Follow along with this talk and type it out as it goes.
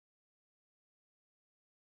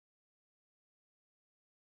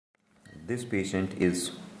This patient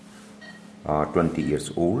is 20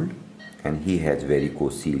 years old and he has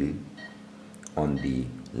varicocele on the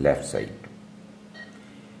left side,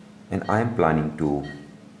 and I am planning to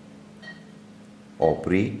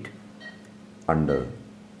operate under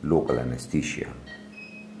local anesthesia.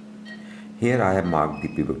 Here I have marked the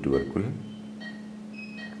pubic tubercle,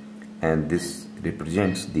 and this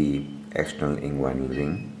represents the external inguinal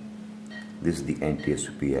ring. This is the anterior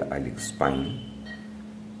superior iliac spine,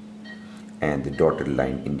 and the dotted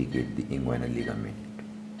line indicate the inguinal ligament.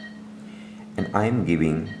 And I am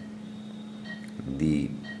giving the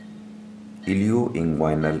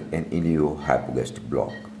ilioinguinal and iliohypogastric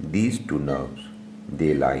block. These two nerves,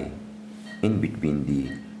 they lie in between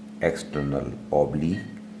the external oblique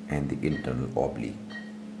and the internal oblique.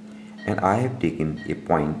 And I have taken a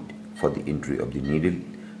point for the entry of the needle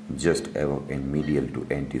just above and medial to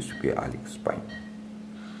anterior superior iliac spine.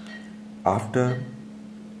 After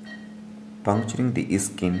puncturing the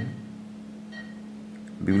skin,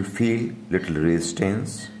 we will feel little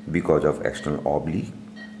resistance because of external oblique,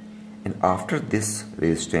 and after this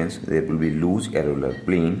resistance there will be loose areolar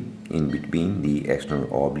plane in between the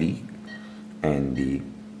external oblique and the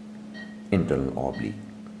internal oblique.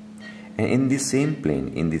 And in the same plane,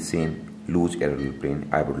 in the same loose areolar plane,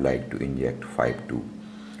 I would like to inject 5 to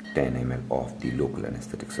 10 ml of the local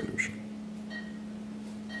anesthetic solution.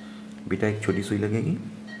 बेटा एक छोटी सुई लगेगी.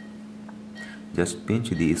 Just pinch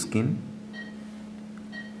the skin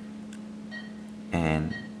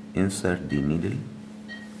and insert the needle.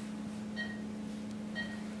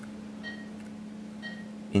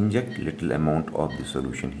 Inject little amount of the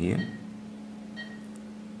solution here.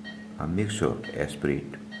 Make sure to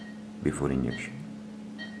aspirate before injection.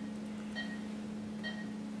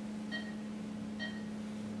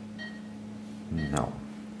 Now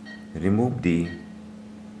remove the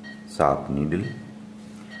sharp needle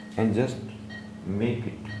and just make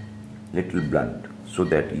it little blunt so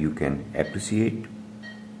that you can appreciate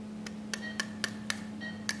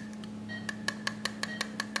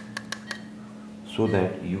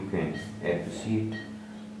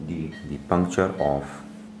the puncture of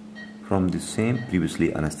from the same previously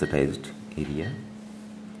anesthetized area.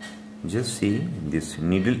 Just see, this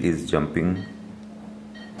needle is jumping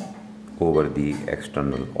over the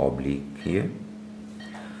external oblique here.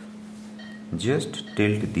 Just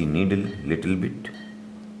tilt the needle little bit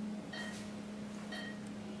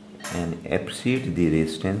and appreciate the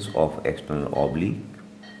resistance of external oblique.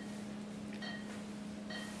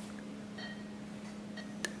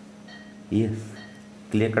 Yes,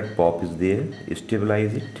 clear cut pop is there.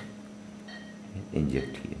 Stabilize it and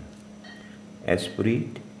inject here.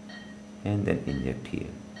 Aspirate and then inject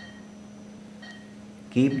here.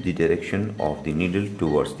 Keep the direction of the needle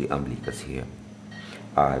towards the umbilicus here.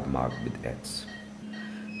 I have marked with X.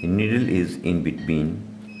 The needle is in between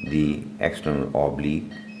the external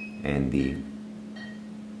oblique and the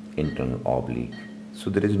internal oblique. So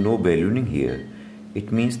there is no ballooning here.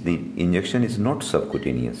 It means the injection is not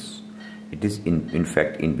subcutaneous. It is in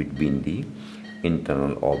fact in between the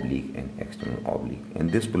internal oblique and external oblique.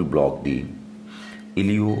 And this will block the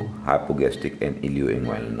iliohypogastric and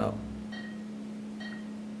ilioinguinal nerve.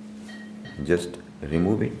 Just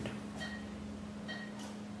remove it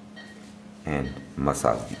and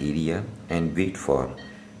massage the area and wait for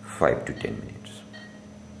 5 to 10 minutes.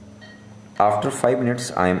 After 5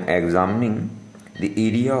 minutes, I am examining the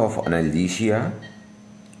area of analgesia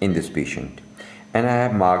in this patient, and I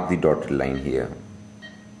have marked the dotted line here.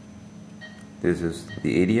 This is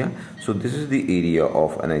the area. So this is the area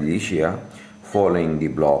of analgesia following the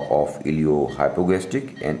block of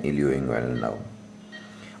iliohypogastric and ilioinguinal nerve.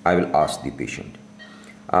 I will ask the patient.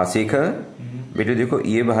 Shekhar, बेटे देखो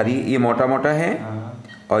ये भारी, ये मोटा मोटा है,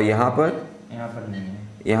 और यहाँ पर नहीं है.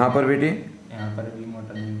 यहाँ पर बेटे यहाँ पर भी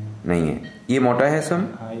मोटा नहीं है. ये मोटा है सम.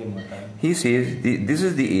 हाँ, ये मोटा है. He says this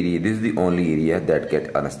is the area, this is the only area that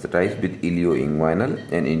get anesthetized with ilioinguinal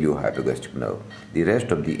and iliohypogastric nerve. The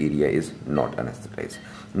rest of the area is not anesthetized.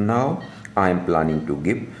 Now I am planning to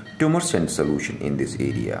give tumescent solution in this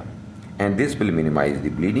area, and this will minimize the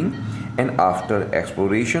bleeding. And after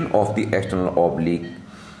exploration of the external oblique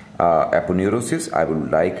aponeurosis, I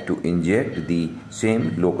would like to inject the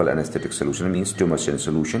same local anesthetic solution, means tumescent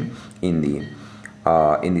solution, in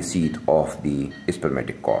the seat of the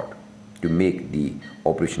spermatic cord to make the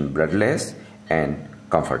operation bloodless and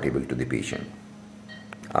comfortable to the patient.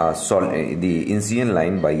 The incision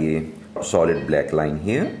line by a solid black line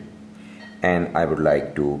here, and I would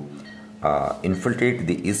like to infiltrate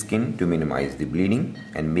the skin to minimize the bleeding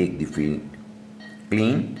and make the field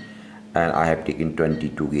clean. And I have taken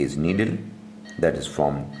 22 gauge needle, that is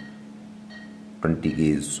from 20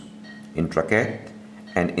 gauge intracat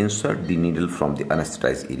and insert the needle from the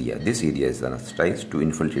anesthetized area. This area is anesthetized to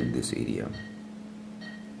infiltrate this area.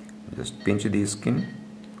 Just pinch the skin,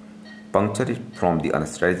 puncture it from the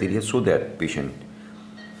anesthetized area so that patient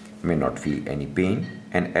may not feel any pain,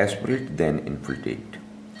 and aspirate then infiltrate.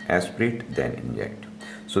 Aspirate then inject.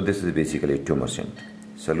 So this is basically a tumescent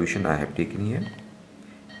solution I have taken here.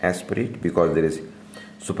 Aspirate because there is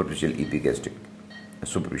superficial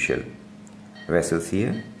vessels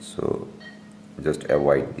here, so just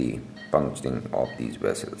avoid the puncturing of these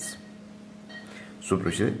vessels.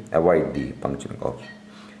 Avoid the puncturing of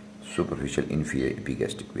superficial inferior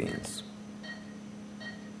epigastric veins.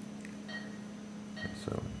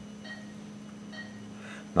 So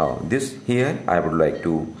now this here I would like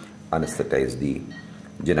to anesthetize the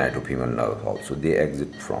genitofemoral nerve also. They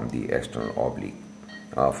exit from the external oblique,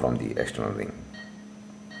 from the external ring.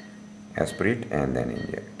 Aspirate and then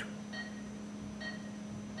inject.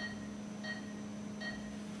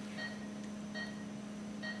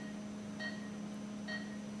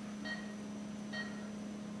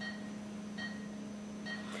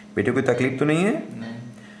 बेटे कोई तकलीफ तो नहीं है?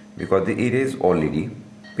 Because the area is already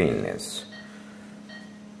painless.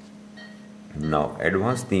 Now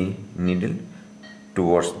advance the needle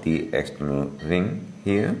towards the external ring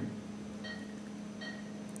here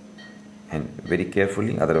and very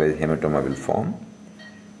carefully, otherwise hematoma will form.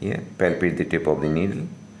 Here palpate the tip of the needle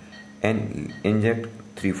and inject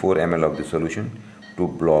 3-4 ml of the solution to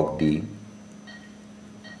block the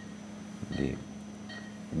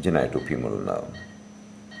genitofemoral nerve.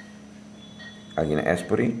 Again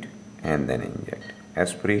aspirate and then inject.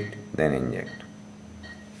 Aspirate then inject.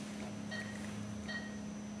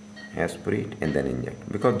 Aspirate and then inject,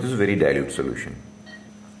 because this is very dilute solution.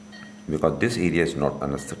 Because this area is not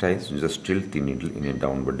anesthetized, just tilt the needle in a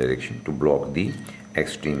downward direction to block the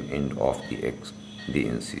extreme end of the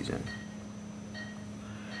incision.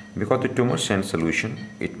 Because the tumescent solution,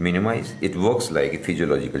 it works like a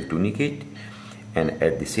physiological tourniquet, and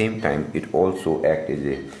at the same time it also acts as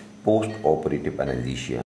a post-operative anesthesia.